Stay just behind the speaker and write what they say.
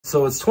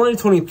So it's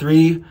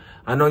 2023.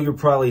 I know you're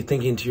probably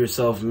thinking to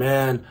yourself,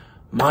 man,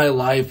 my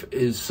life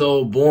is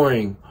so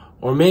boring.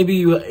 Or maybe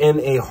you're in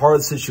a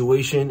hard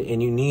situation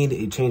and you need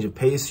a change of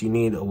pace. You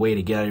need a way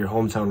to get out of your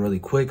hometown really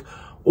quick.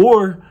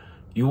 Or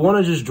you want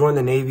to just join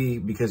the Navy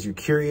because you're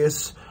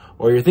curious,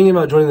 or you're thinking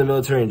about joining the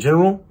military in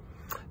general.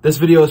 This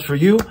video is for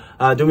you.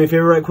 Do me a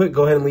favor right quick.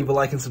 Go ahead and leave a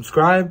like and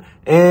subscribe.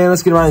 And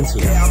let's get right into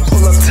it. I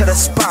pull up to the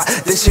spot.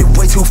 This shit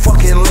way too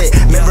fucking lit.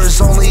 Members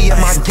only in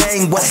my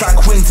gang. Westside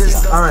Queens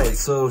is... All right,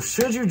 so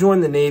should you join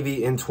the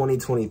Navy in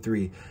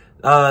 2023?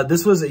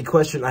 This was a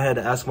question I had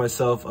to ask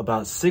myself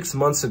about 6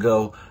 months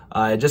ago.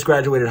 I just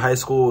graduated high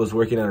school, was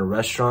working at a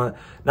restaurant,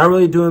 not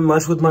really doing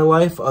much with my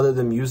life other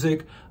than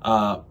music.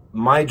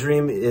 My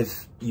dream,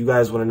 if you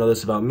guys want to know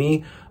this about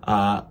me,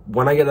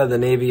 when I get out of the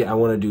Navy, I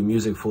want to do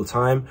music full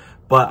time,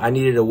 but I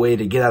needed a way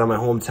to get out of my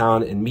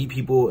hometown and meet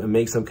people and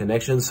make some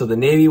connections. So the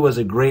Navy was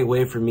a great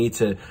way for me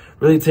to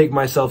really take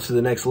myself to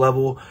the next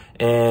level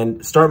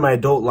and start my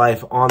adult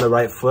life on the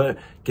right foot,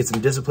 get some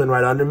discipline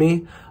right under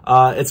me.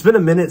 It's been a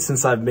minute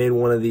since I've made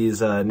one of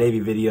these Navy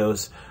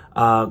videos.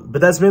 But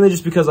that's mainly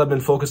just because I've been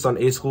focused on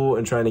A school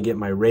and trying to get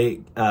my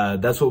rate.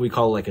 That's what we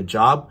call like a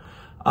job.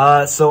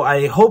 So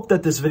I hope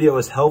that this video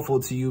is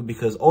helpful to you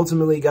because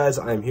ultimately, guys,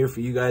 I'm here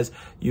for you guys.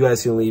 You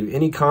guys can leave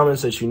any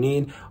comments that you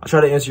need. I'll try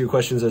to answer your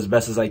questions as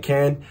best as I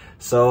can.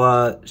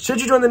 So,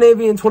 should you join the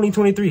Navy in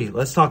 2023?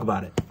 Let's talk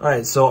about it. All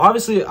right. So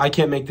obviously I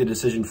can't make the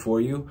decision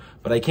for you,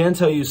 but I can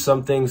tell you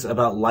some things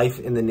about life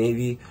in the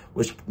Navy,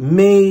 which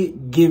may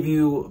give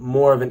you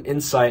more of an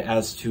insight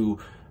as to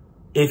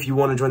if you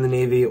want to join the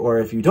Navy or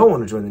if you don't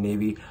want to join the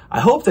Navy. I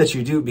hope that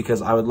you do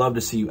because I would love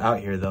to see you out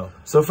here though.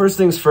 So first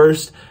things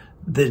first,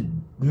 the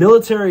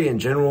military in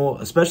general,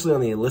 especially on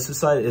the enlisted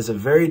side, is a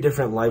very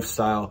different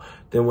lifestyle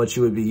than what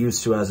you would be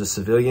used to as a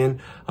civilian.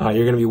 You're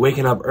going to be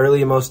waking up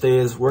early most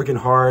days, working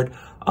hard.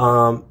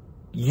 You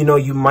know,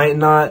 you might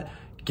not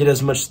get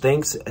as much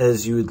thanks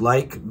as you would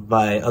like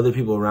by other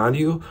people around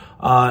you.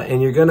 And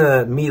you're going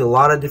to meet a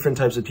lot of different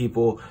types of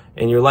people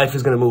and your life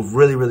is going to move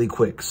really, really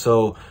quick.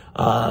 So,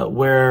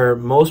 where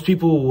most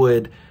people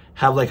would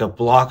have like a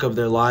block of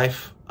their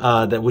life,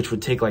 which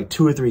would take like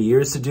 2 or 3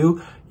 years to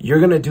do, you're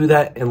going to do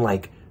that in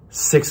like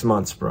 6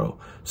 months, bro.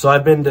 So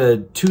I've been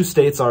to 2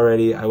 states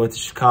already. I went to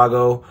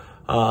Chicago.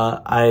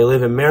 I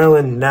live in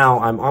Maryland now.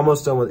 I'm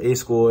almost done with A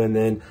school and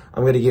then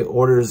I'm going to get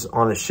orders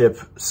on a ship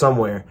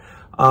somewhere.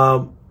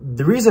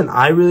 The reason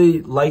I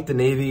really like the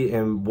Navy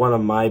and one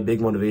of my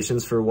big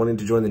motivations for wanting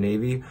to join the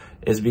Navy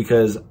is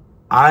because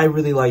I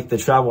really like the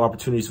travel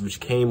opportunities which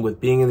came with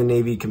being in the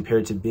Navy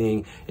compared to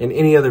being in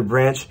any other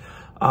branch.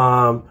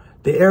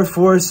 The Air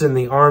Force and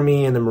the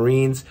Army and the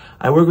Marines,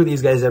 I work with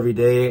these guys every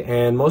day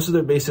and most of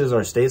their bases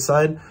are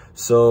stateside.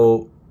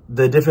 So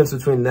the difference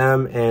between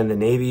them and the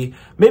Navy,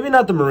 maybe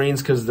not the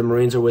Marines because the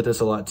Marines are with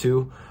us a lot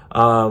too.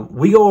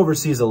 We go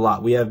overseas a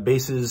lot. We have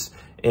bases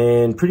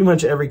in pretty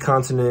much every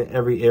continent,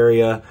 every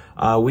area.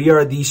 We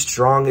are the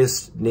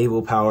strongest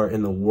naval power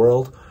in the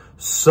world.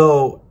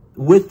 So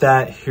with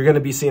that, you're going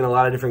to be seeing a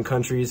lot of different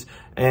countries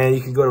and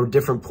you can go to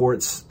different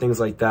ports, things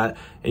like that.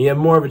 And you have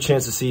more of a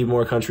chance to see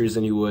more countries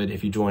than you would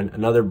if you join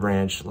another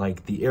branch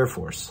like the Air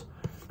Force.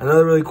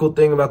 Another really cool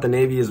thing about the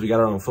Navy is we got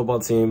our own football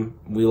team.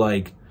 We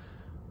like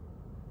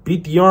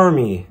beat the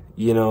Army.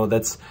 You know,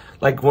 that's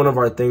like one of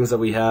our things that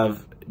we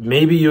have.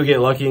 Maybe you'll get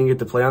lucky and get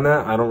to play on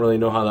that. I don't really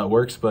know how that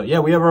works, but yeah,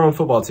 we have our own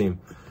football team.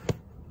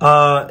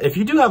 If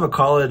you do have a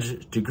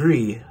college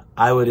degree,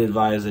 I would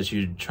advise that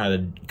you try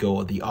to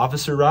go the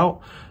officer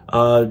route.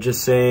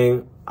 Just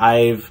saying,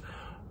 I've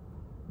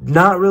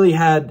not really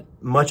had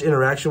much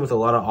interaction with a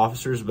lot of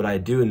officers, but I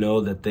do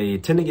know that they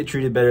tend to get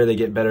treated better. They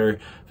get better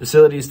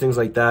facilities, things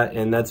like that.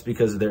 And that's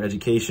because of their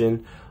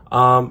education.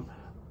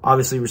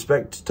 Obviously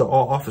respect to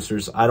all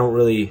officers. I don't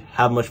really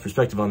have much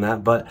perspective on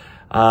that, but,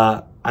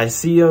 I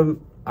see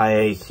them,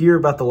 I hear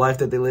about the life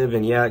that they live,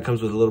 and yeah, it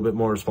comes with a little bit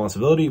more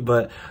responsibility,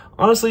 but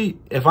honestly,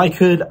 if I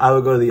could, I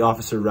would go the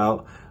officer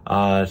route,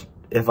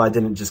 if I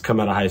didn't just come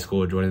out of high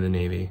school or join the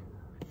Navy.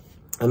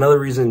 Another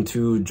reason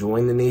to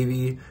join the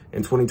Navy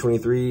in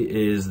 2023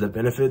 is the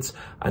benefits.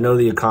 I know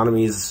the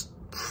economy is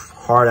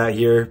hard out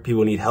here.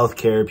 People need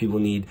healthcare. People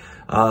need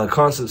a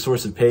constant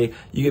source of pay.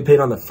 You get paid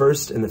on the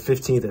 1st and the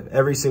 15th of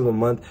every single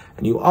month,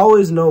 and you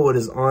always know what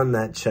is on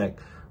that check.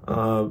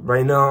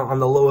 Right now, I'm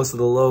the lowest of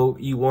the low,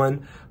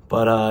 E1,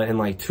 but in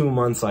like 2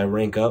 months, I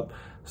rank up.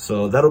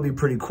 So that'll be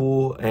pretty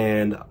cool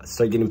and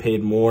start getting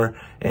paid more.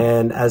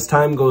 And as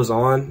time goes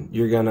on,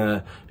 you're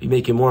gonna be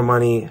making more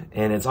money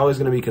and it's always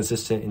gonna be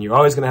consistent and you're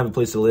always gonna have a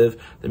place to live.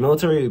 The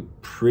military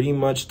pretty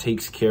much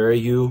takes care of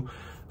you,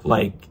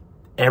 like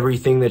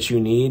everything that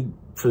you need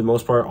for the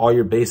most part, all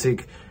your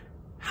basic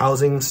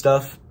housing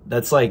stuff,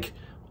 that's like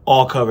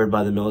all covered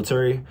by the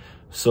military.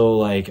 So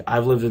like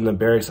I've lived in the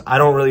barracks. I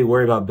don't really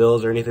worry about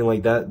bills or anything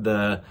like that.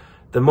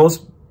 The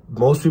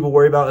most people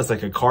worry about is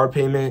like a car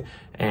payment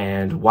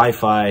and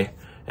Wi-Fi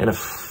and a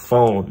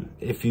phone.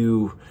 If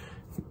you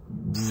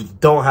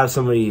don't have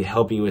somebody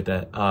helping you with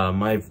that,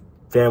 my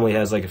family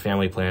has like a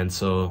family plan,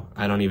 so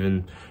I don't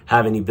even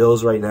have any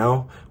bills right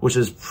now, which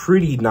is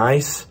pretty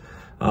nice.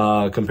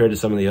 compared to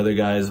some of the other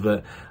guys.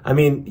 But I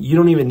mean, you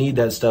don't even need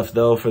that stuff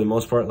though, for the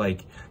most part.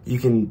 Like, you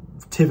can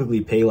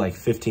typically pay like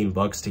 15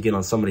 bucks to get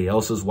on somebody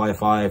else's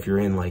Wi-Fi if you're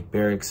in like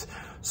barracks.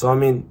 So I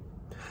mean,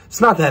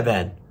 it's not that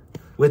bad.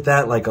 With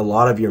that, like, a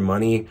lot of your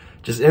money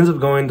just ends up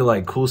going to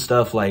like cool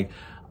stuff. Like,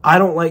 I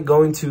don't like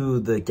going to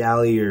the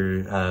galley,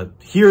 or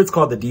here it's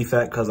called the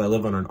DFAT because I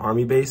live on an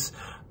army base.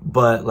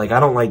 But like,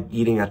 I don't like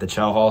eating at the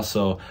chow hall,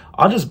 so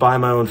I'll just buy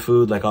my own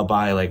food. Like, I'll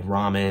buy like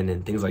ramen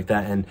and things like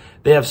that, and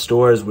they have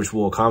stores which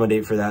will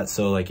accommodate for that.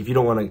 So like, if you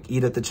don't want to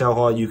eat at the chow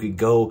hall, you could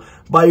go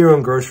buy your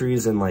own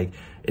groceries, and like,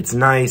 it's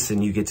nice,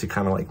 and you get to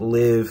kind of like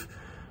live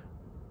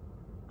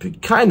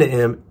kind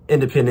of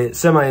independent,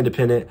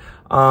 semi-independent.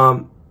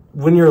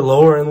 When you're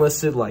lower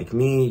enlisted like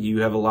me,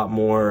 you have a lot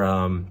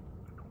more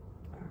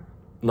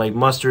like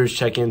musters,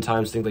 check-in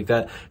times, things like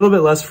that. A little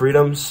bit less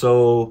freedom.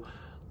 So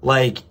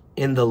like,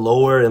 in the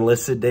lower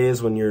enlisted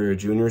days when you're a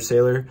junior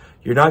sailor,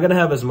 you're not going to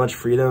have as much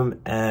freedom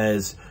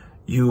as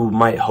you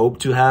might hope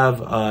to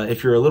have.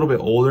 If you're a little bit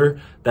older,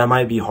 that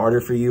might be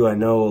harder for you. I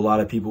know a lot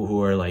of people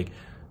who are like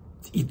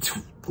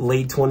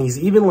late 20s,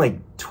 even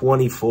like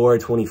 24,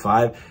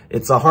 25.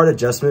 It's a hard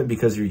adjustment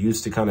because you're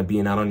used to kind of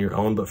being out on your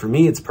own. But for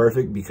me, it's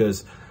perfect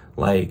because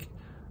like,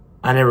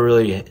 I never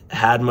really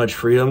had much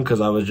freedom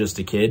because I was just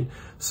a kid.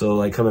 So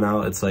like, coming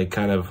out, it's like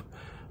kind of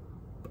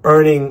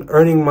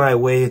earning my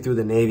way through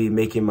the Navy,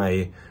 making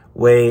my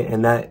way,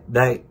 and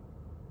that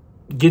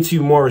gets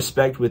you more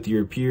respect with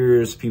your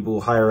peers, people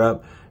higher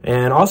up,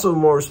 and also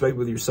more respect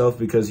with yourself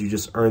because you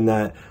just earn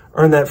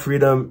that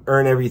freedom,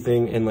 earn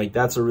everything. And like,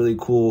 that's a really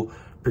cool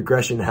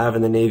progression to have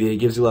in the Navy. It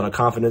gives you a lot of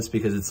confidence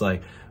because it's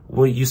like,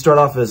 when you start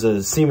off as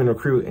a seaman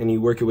recruit and you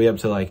work your way up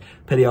to like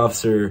petty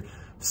officer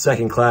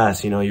 2nd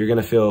class, you know, you're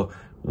gonna feel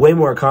way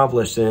more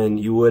accomplished than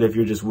you would if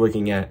you're just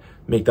working at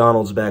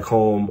McDonald's back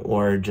home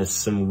or just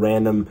some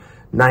random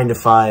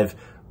 9-to-5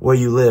 where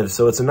you live.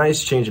 So it's a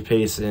nice change of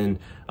pace. And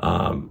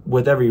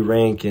with every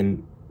rank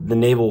in the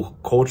naval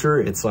culture,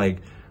 it's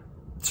like,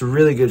 it's a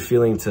really good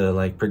feeling to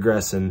like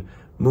progress and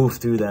move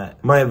through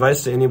that. My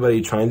advice to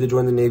anybody trying to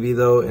join the Navy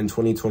though in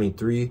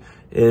 2023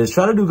 is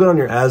try to do good on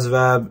your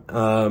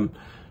ASVAB.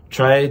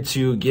 Try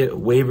to get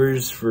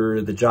waivers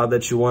for the job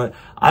that you want.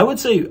 I would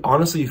say,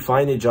 honestly,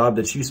 find a job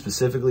that you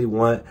specifically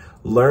want.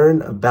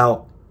 Learn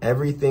about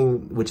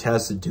everything which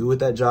has to do with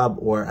that job,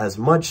 or as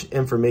much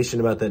information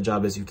about that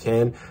job as you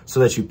can,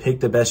 so that you pick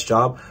the best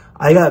job.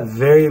 I got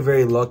very,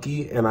 very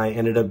lucky, and I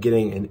ended up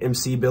getting an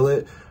MC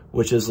billet,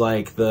 which is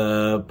like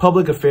the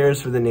public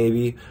affairs for the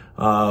Navy.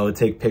 We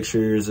take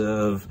pictures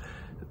of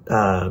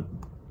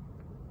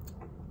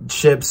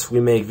ships,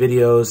 we make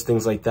videos,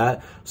 things like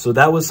that. So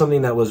that was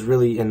something that was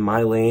really in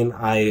my lane.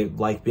 I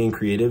like being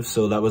creative,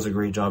 so that was a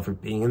great job for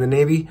being in the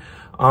Navy.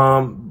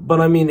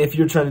 But I mean, if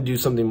you're trying to do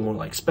something more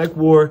like spec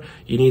war,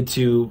 you need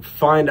to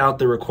find out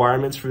the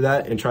requirements for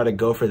that and try to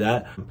go for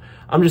that.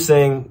 I'm just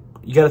saying,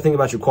 you got to think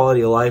about your quality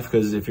of life,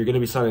 because if you're going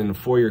to be signing a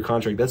 4-year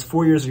contract, that's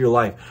 4 years of your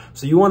life.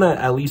 So you want to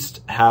at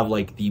least have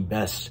like the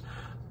best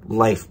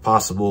life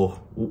possible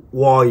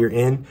while you're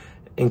in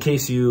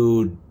case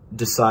you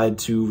decide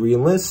to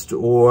re-enlist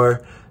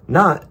or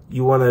not.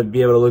 You want to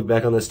be able to look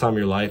back on this time of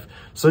your life.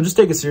 So just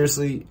take it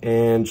seriously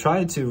and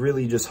try to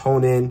really just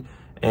hone in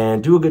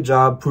and do a good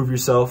job, prove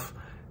yourself.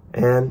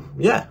 And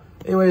yeah,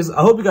 anyways,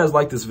 I hope you guys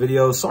like this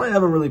video. Sorry I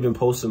haven't really been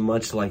posting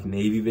much like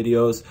Navy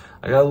videos.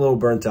 I got a little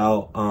burnt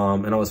out,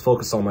 and I was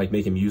focused on like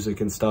making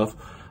music and stuff,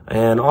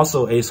 and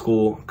also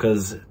A-School,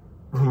 because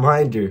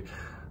reminder,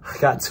 I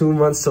got 2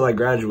 months till I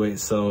graduate.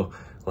 So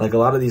like, a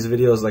lot of these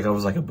videos, like I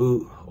was like a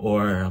boot,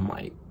 or I'm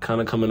like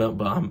kind of coming up,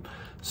 but I'm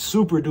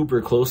super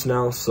duper close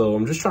now. So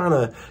I'm just trying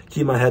to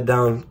keep my head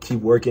down, keep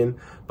working.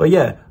 But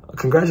yeah,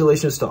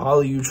 congratulations to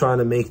all of you trying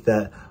to make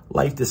that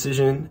life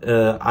decision.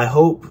 I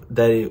hope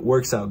that it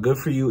works out good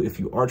for you if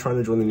you are trying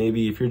to join the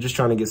Navy. If you're just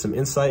trying to get some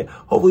insight,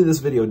 hopefully this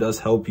video does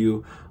help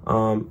you.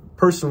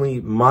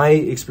 Personally, my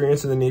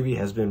experience in the Navy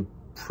has been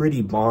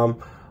pretty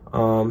bomb.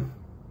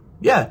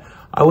 Yeah,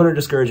 I wouldn't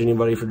discourage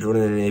anybody from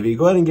joining the Navy.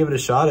 Go ahead and give it a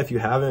shot if you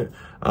haven't.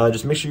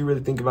 Just make sure you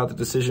really think about the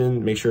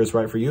decision, make sure it's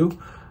right for you.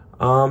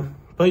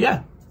 But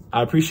yeah,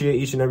 I appreciate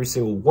each and every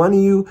single one of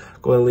you.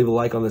 Go ahead and leave a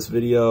like on this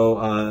video.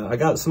 I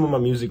got some of my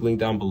music linked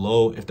down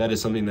below if that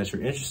is something that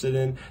you're interested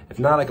in. If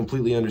not, I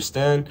completely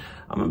understand.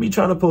 I'm gonna be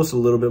trying to post a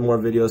little bit more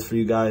videos for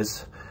you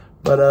guys.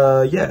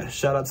 But yeah,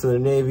 shout out to the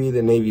Navy.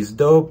 The Navy's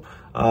dope.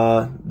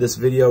 This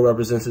video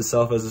represents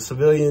itself as a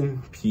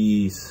civilian.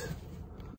 Peace.